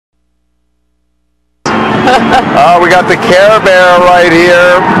We got the Care Bear right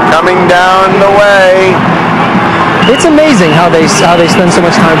here coming down the way. It's amazing how they spend so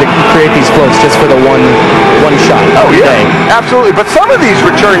much time to create these floats just for the one shot. Oh yeah, absolutely. But some of these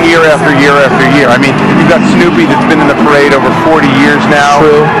return year after year after year. I mean, you've got Snoopy that's been in the parade over 40 years now.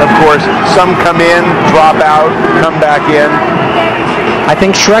 True. Of course, some come in, drop out, come back in. I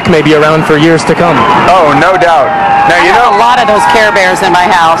think Shrek may be around for years to come. Oh, no doubt. Now I have a lot of those Care Bears in my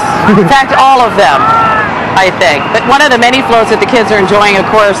house. In fact, all of them, I think. But one of the many floats that the kids are enjoying, of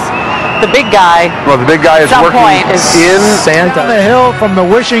course, the big guy. Well, the big guy is working in Santa. Down the hill from the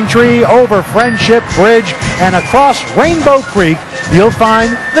Wishing Tree, over Friendship Bridge, and across Rainbow Creek, you'll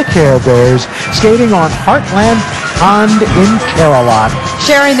find the Care Bears skating on Heartland Pond in Carolot.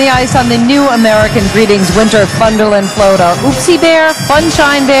 Sharing the ice on the new American Greetings Winter Fun-derland float are Oopsy Bear,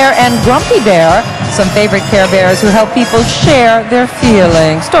 Funshine Bear, and Grumpy Bear. Some favorite Care Bears who help people share their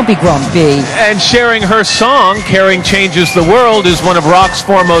feelings. Don't be grumpy. And sharing her song, Caring Changes the World, is one of rock's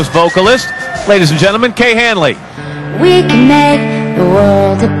foremost vocalists. Ladies and gentlemen, Kay Hanley. We can make the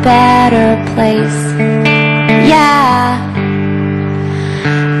world a better place. Yeah.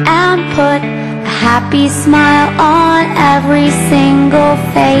 And put a happy smile on every single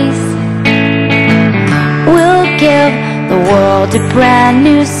face. We'll give the world a brand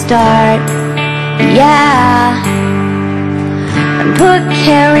new start. Yeah, and put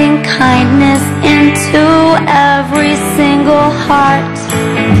caring kindness into every single heart.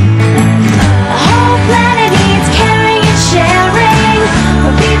 The whole planet needs caring and sharing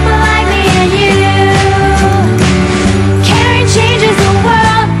for people like me and you. Caring changes the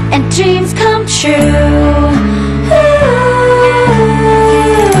world and dreams come true.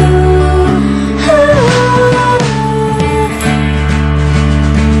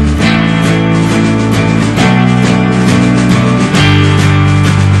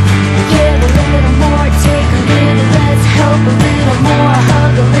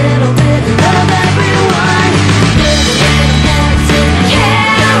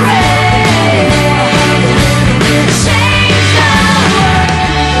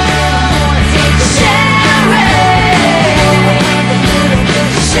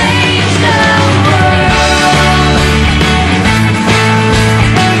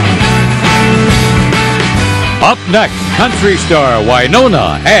 Up next, country star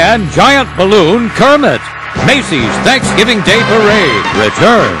Winona and giant balloon Kermit. Macy's Thanksgiving Day Parade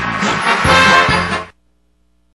returns.